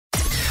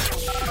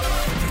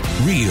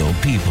Real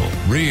people,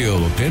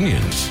 real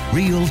opinions,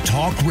 real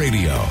talk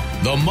radio.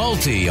 The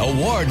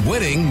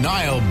multi-award-winning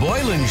Niall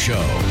Boylan Show.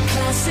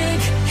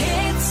 Classic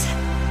hits.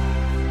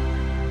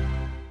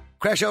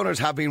 Creche owners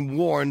have been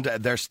warned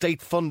their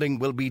state funding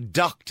will be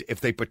docked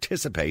if they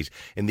participate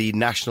in the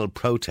national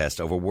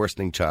protest over the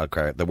worsening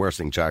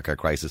childcare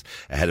crisis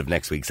ahead of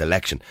next week's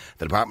election.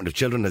 The Department of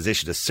Children has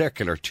issued a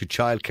circular to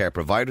childcare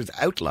providers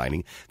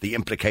outlining the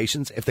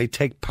implications if they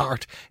take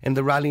part in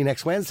the rally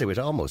next Wednesday, which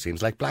almost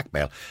seems like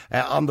blackmail.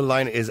 On the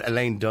line is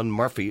Elaine Dunne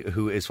Murphy,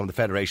 who is from the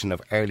Federation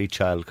of Early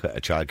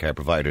Childcare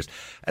Providers.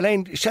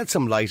 Elaine, shed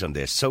some light on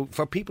this. So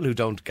for people who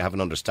don't have an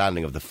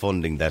understanding of the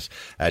funding that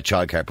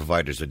childcare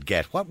providers would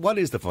get, what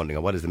is the funding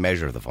or what is the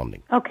measure of the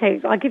funding? Okay,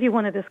 so I'll give you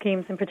one of the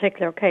schemes in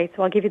particular. Okay,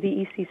 so I'll give you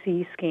the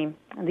ECC scheme.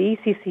 And the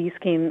ECC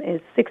scheme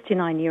is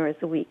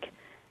 €69 a week,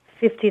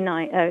 15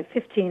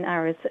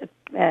 hours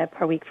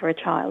per week for a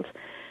child.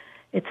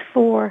 It's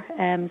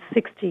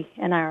 $4.60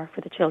 an hour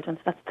for the children,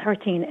 so that's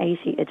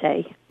 $13.80 a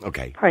day.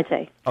 Okay. Per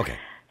day. Okay.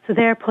 So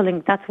they're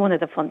pulling, that's one of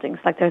the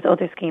fundings. Like there's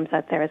other schemes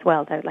out there as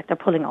well. They're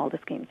pulling all the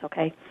schemes,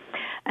 okay?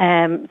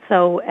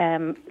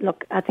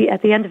 Look, at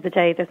the end of the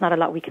day, there's not a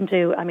lot we can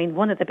do. I mean,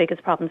 one of the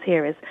biggest problems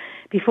here is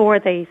before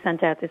they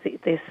sent out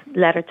this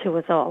letter to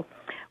us all,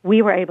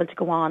 we were able to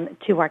go on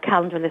to our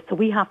calendar list. So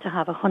we have to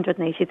have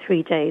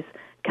 183 days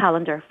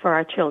calendar for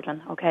our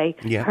children, okay,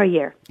 per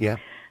year. Yeah.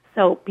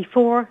 So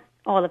before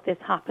all of this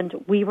happened,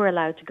 we were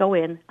allowed to go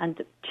in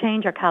and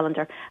change our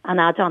calendar and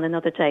add on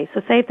another day.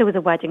 So say if there was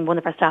a wedding, one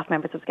of our staff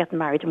members was getting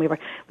married and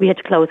we had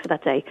to close for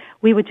that day,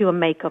 we would do a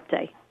make-up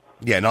day.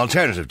 Yeah, an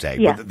alternative day.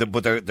 Yeah.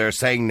 But they're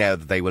saying now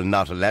that they will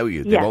not allow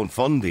you. They won't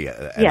fund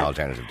an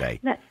alternative day.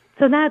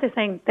 So now they're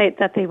saying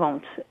that they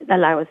won't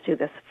allow us to do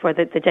this for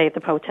the day of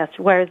the protest,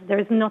 whereas there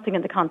is nothing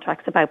in the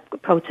contracts about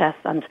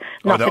protests and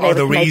not being able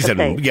to make up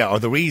days. Yeah, or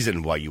the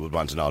reason why you would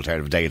want an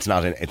alternative day. It's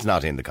not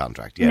in the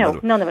contract. Yeah, no,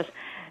 none of it.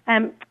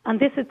 And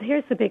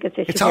here's the biggest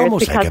issue. It's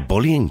almost like a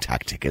bullying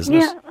tactic, isn't it?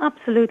 Yeah,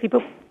 absolutely.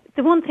 But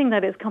the one thing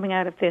that is coming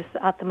out of this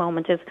at the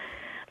moment is,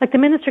 like the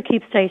minister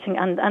keeps stating,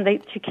 and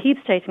she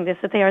keeps stating this,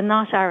 that they are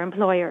not our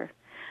employer.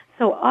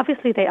 So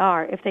obviously they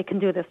are, if they can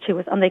do this to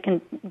us, and they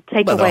can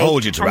take away. Well, they'll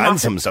hold you to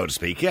ransom, so to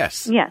speak.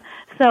 Yes. Yeah.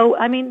 So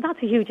I mean,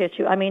 that's a huge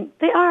issue. I mean,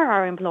 they are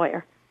our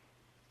employer.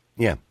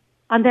 Yeah.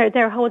 And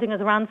they're holding us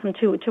ransom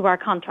to our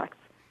contracts.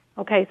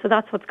 Okay, so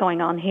that's what's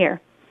going on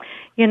here.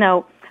 You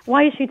know,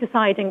 why is she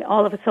deciding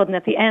all of a sudden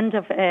at the end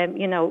of,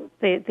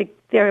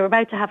 they're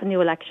about to have a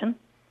new election,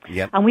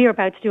 and we are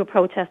about to do a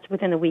protest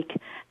within a week.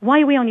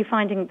 Why are we only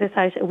finding this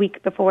out a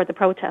week before the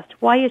protest?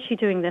 Why is she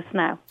doing this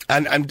now?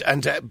 And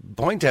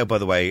point out, by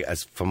the way,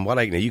 as from what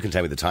I know, you can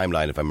tell me the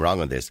timeline if I'm wrong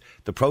on this.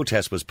 The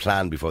protest was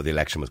planned before the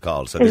election was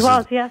called. So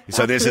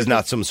this is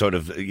not some sort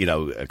of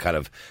kind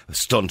of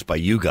stunt by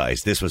you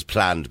guys. This was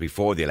planned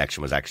before the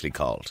election was actually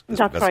called.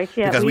 That's right.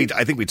 Yeah, because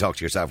I think we talked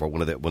to yourself or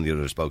one of the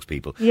other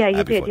spokespeople. Yeah,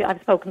 you did. I've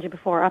spoken to you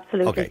before.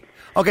 Absolutely.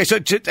 Okay. So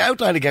to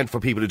outline again for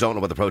people who don't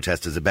know what the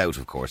protest is about,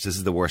 of course, this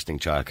is the worsening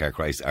childcare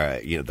crisis.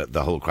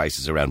 The whole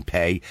crisis around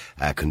pay,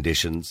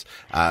 conditions,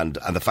 and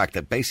the fact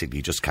that basically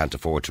you just can't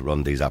afford to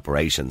run these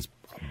operations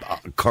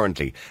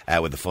currently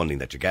with the funding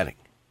that you're getting.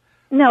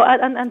 No,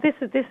 and this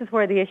is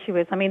where the issue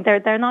is. I mean,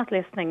 they're not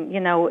listening. You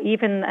know,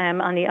 even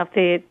any of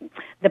the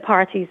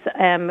parties,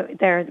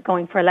 they're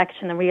going for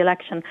election and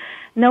re-election.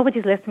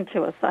 Nobody's listening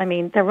to us. I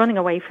mean, they're running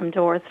away from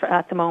doors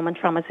at the moment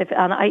from us.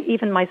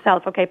 Even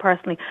myself,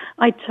 personally,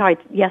 I tried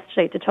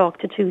yesterday to talk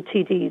to two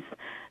TDs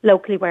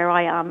locally where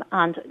I am,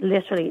 and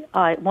literally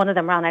one of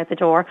them ran out the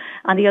door,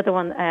 and the other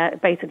one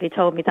basically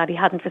told me that he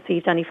hadn't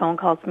received any phone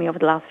calls from me over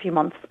the last few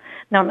months.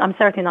 Now, I'm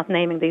certainly not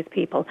naming these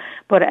people,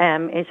 but I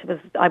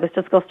was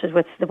disgusted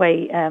with the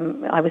way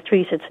I was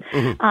treated.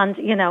 Mm-hmm. And,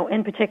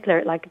 in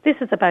particular, like, this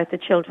is about the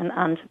children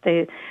and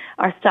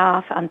our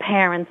staff and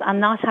parents, and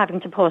not having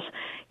to put,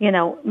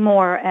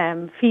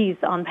 more fees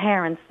on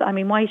parents. I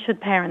mean, why should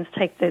parents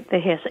take the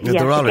hit?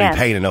 They're already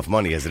paying enough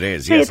money as it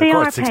is. Yes, they of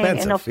course, are it's paying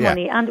expensive. Enough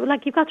money. And,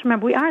 you've got to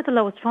remember, we are the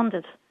lowest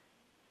funded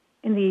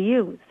in the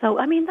EU. So,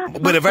 I mean, that's...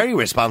 But a very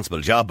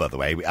responsible job, by the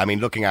way. I mean,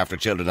 looking after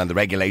children and the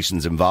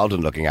regulations involved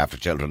in looking after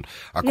children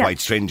are quite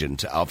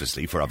stringent,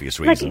 obviously, for obvious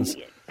reasons.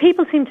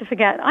 People seem to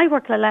forget, I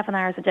work 11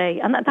 hours a day,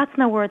 and that's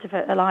no word of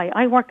a lie.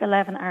 I work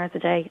 11 hours a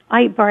day.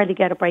 I barely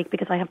get a break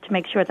because I have to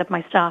make sure that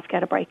my staff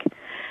get a break.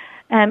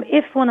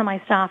 If one of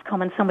my staff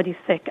come and somebody's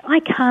sick, I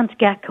can't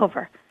get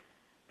cover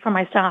for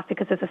my staff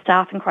because there's a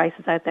staffing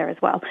crisis out there as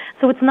well.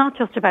 So it's not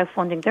just about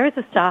funding. There is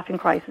a staffing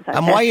crisis out there.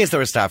 And why is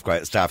there a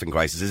staffing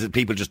crisis? Is it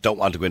people just don't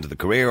want to go into the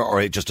career,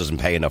 or it just doesn't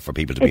pay enough for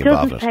people to be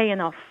involved in it? It doesn't pay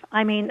enough.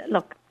 I mean,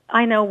 look,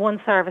 I know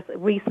one service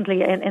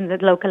recently in the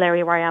local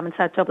area where I am in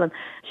South Dublin,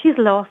 she's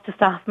lost a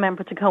staff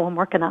member to go and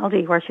work in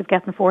Aldi where she's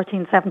getting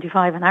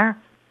 $14.75 an hour.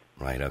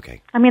 Right,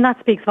 okay. I mean, that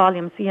speaks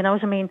volumes, you know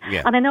what I mean?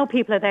 Yeah. And I know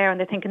people are there and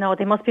they're thinking, oh,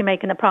 they must be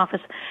making a profit.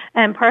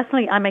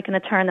 Personally, I'm making a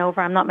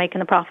turnover. I'm not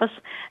making a profit.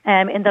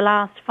 In the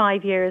last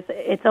 5 years,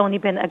 it's only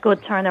been a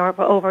good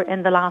turnover over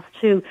in the last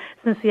 2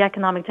 since the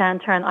economic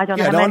downturn. I don't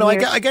know how many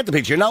years. I get the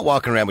picture. You're not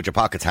walking around with your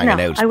pockets hanging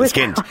out, the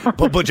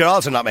skint. but you're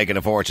also not making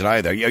a fortune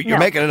either. You're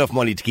making enough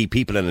money to keep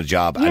people in a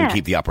job and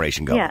keep the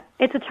operation going. Yeah,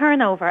 it's a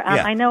turnover. And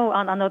I know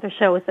on other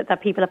shows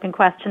that people have been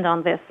questioned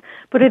on this.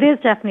 But it is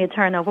definitely a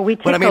turnover.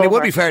 But I mean, it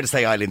would be fair to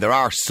say, Eileen, there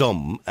are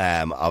some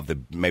of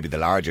maybe the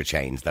larger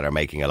chains that are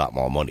making a lot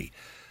more money.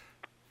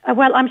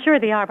 Well, I'm sure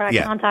they are, but I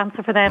can't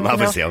answer for them.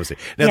 Obviously.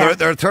 Now,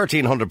 there are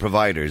 1,300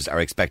 providers are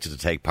expected to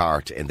take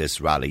part in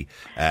this rally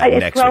next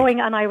week. It's growing,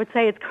 and I would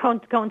say it's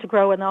going to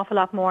grow an awful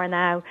lot more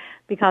now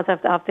because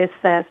of this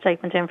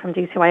statement in from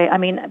DCY. I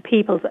mean,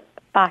 people's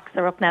backs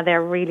are up now.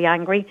 They're really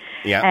angry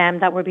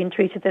that we're being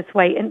treated this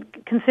way. And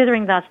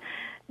considering that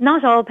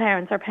not all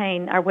parents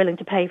are willing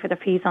to pay for their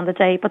fees on the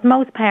day, but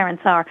most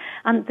parents are.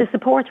 And the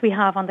support we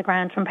have on the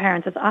ground from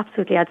parents is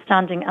absolutely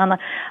outstanding. And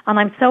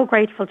I'm so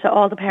grateful to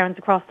all the parents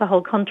across the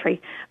whole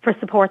country for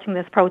supporting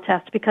this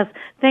protest, because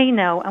they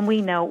know and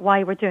we know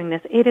why we're doing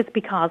this. It is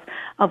because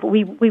of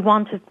we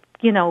want to,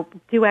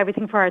 do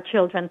everything for our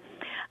children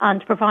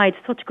and provide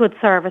such good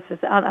services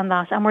and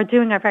that. And we're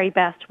doing our very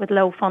best with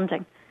low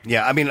funding.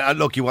 Yeah, I mean,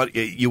 look, you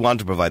want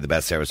to provide the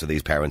best service for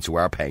these parents who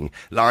are paying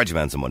large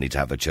amounts of money to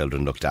have their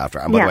children looked after.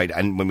 And by the way,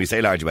 and when we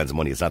say large amounts of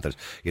money, it's not that,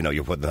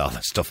 you're putting all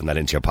that stuff and that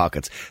into your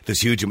pockets. There's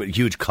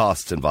huge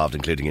costs involved,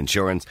 including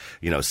insurance,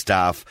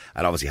 staff,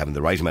 and obviously having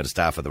the right amount of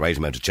staff for the right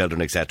amount of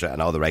children, etc., and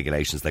all the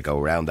regulations that go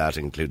around that,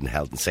 including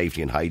health and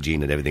safety and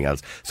hygiene and everything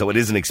else. So it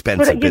is an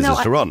expensive business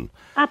to run.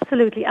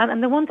 Absolutely.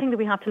 And the one thing that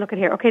we have to look at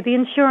here, okay, the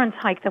insurance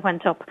hike that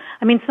went up.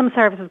 I mean, some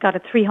services got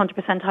a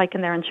 300% hike in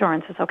their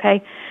insurances,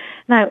 okay?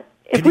 Now,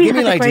 can you give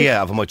me an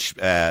idea of how much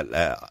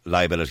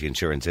liability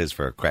insurance is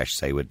for a creche,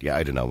 say,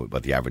 I don't know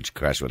what the average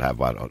creche would have,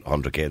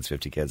 100 kids,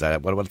 50 kids?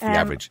 What's the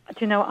average? Do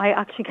you know,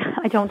 I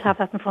don't have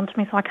that in front of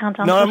me, so I can't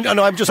answer.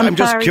 No, I'm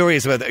just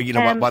curious about,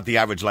 what the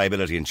average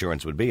liability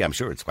insurance would be. I'm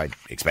sure it's quite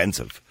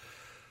expensive.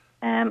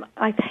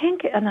 I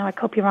think, now I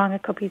could be wrong,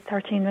 it could be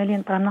 13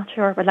 million, but I'm not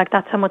sure. But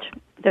that's how much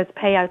there's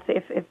payouts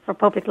if for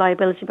public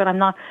liability, but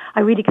I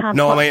really can't.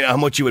 No, I mean, how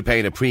much you would pay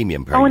in a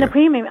premium per year? In a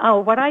premium,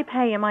 what I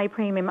pay in my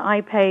premium,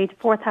 I paid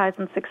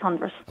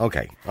 4,600.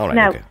 Okay, all right.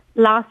 Now,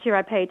 last year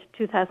I paid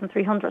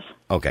 2,300.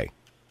 Okay,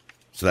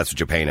 so that's what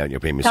you're paying out in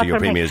your premium, so your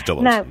premium is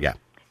doubled. Now,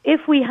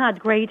 if we had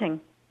grading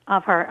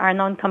of our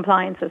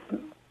non-compliances,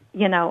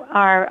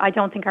 I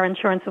don't think our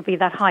insurance would be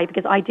that high,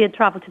 because I did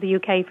travel to the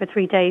UK for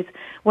 3 days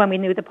when we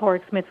knew the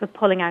Porrick Smith was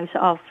pulling out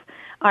of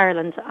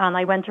Ireland, and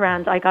I went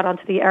around, I got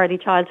onto the Early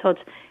Childhood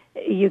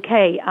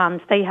UK,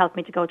 and they helped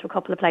me to go to a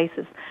couple of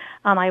places,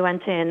 and I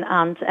went in,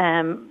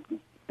 and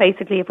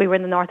basically if we were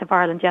in the north of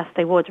Ireland, yes,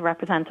 they would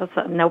represent us,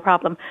 no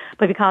problem,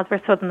 but because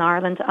we're Southern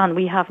Ireland and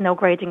we have no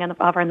grading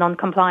of our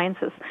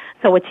non-compliances,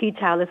 so a tea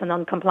towel is a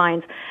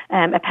non-compliance,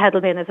 a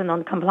pedal bin is a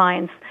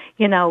non-compliance,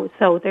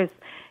 so there's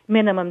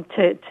minimum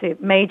to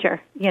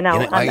major,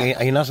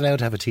 Are you not allowed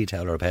to have a tea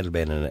towel or a pedal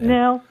bin?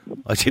 No.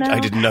 I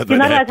didn't know that. You're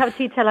not allowed to have a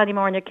tea towel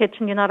anymore in your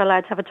kitchen. You're not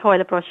allowed to have a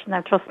toilet brush.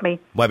 Now, trust me.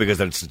 Why? Because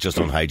it's just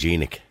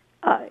unhygienic.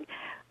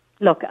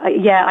 Look,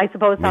 I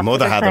suppose my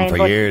mother had them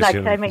for years.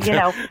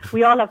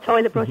 We all have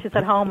toilet brushes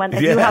at home, and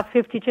if you have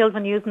 50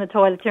 children using the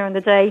toilet during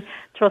the day,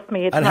 trust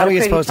me, it's not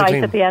pretty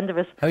tight at the end of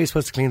it. How are you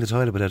supposed to clean the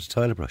toilet without a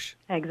toilet brush?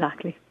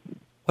 Exactly.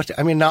 What?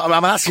 I mean, now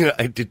I'm asking you.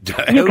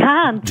 You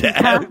can't.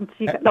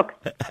 Look,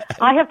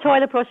 I have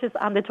toilet brushes,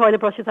 and the toilet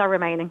brushes are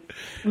remaining.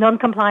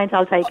 Non-compliant,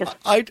 I'll take it.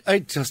 I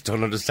just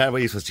don't understand. Why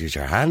you're supposed to use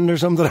your hand or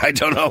something? I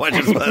don't know what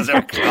you're supposed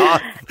to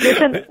cloth.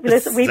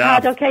 Listen, we've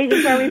had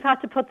occasions where we've had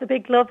to put the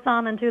big gloves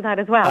on and do that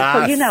as well.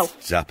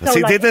 Stop it.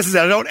 See, this is,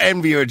 I don't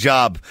envy your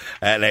job,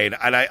 Elaine,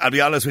 and I'll be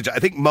honest with you. I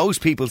think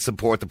most people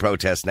support the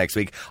protest next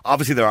week.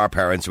 Obviously, there are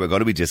parents who are going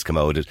to be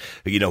discommoded,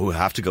 who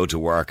have to go to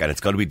work, and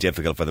it's going to be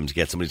difficult for them to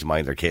get somebody to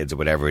mind their kids or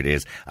whatever it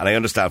is. And I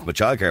understand from a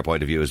childcare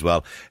point of view as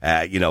well,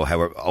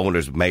 how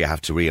owners may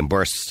have to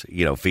reimburse,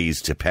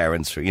 fees to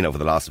parents for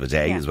the loss of a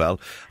day as well.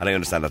 And I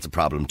understand that's a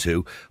problem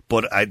too.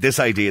 But this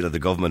idea that the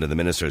government and the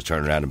minister is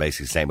turning around and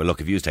basically saying, well,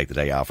 look, if you take the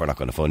day off, we're not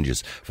going to fund you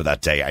for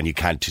that day, and you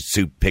can't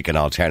pick an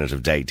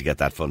alternative day to get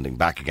that funding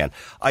back again.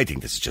 I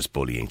think this is just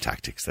bullying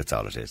tactics. That's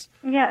all it is.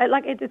 Yeah,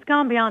 it's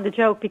gone beyond a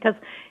joke, because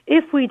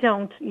if we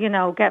don't,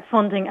 get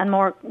funding and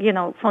more,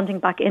 funding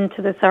back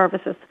into the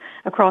services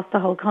across the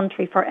whole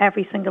country for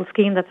every single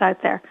scheme that's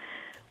out there,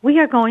 we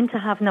are going to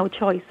have no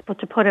choice but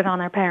to put it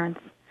on our parents.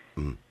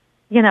 And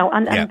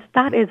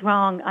that is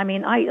wrong. I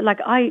mean, I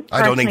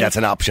don't think that's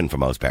an option for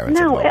most parents.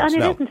 No, and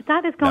it isn't.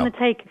 That is going to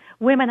take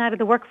women out of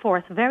the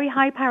workforce, very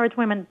high-powered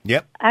women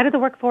out of the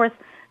workforce,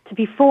 to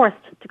be forced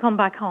to come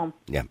back home.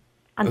 Yeah.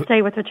 And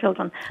stay with their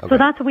children. Okay. So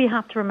that's what we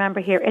have to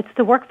remember here. It's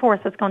the workforce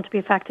that's going to be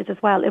affected as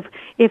well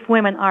if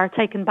women are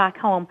taken back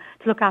home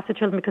to look after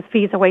children because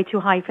fees are way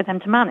too high for them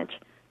to manage.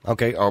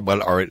 Okay,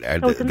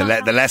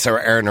 the lesser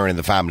earner in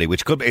the family,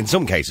 which could, in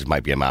some cases,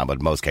 might be a man, but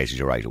in most cases,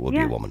 you're right, it would be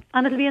a woman.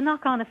 And it'll be a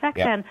knock-on effect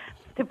then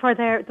for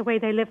the way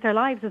they live their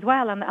lives as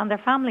well, and their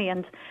family,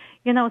 and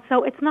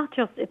so it's not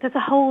just, there's a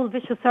whole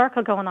vicious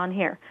circle going on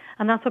here,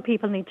 and that's what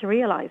people need to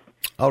realise.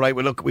 All right,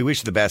 well, look, we wish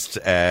you the best,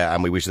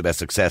 and we wish you the best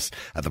success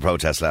at the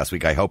protest last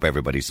week. I hope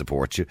everybody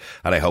supports you,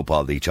 and I hope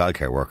all the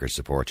childcare workers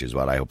support you as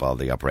well. I hope all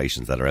the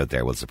operations that are out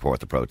there will support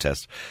the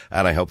protest,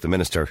 and I hope the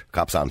Minister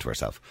cops on to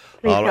herself.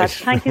 Please, all right.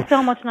 Thank you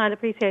so much, Niall.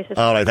 Appreciate it.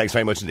 All right, thanks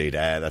very much indeed.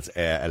 That's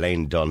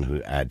Elaine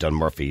Dunne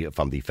Murphy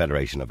from the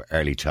Federation of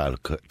Early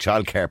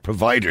Childcare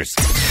Providers.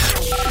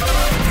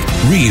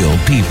 Real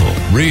people,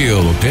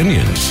 real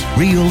opinions,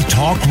 real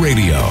talk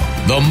radio.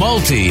 The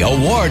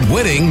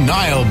multi-award-winning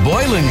Niall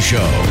Boylan Show.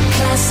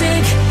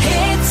 Classic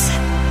hits.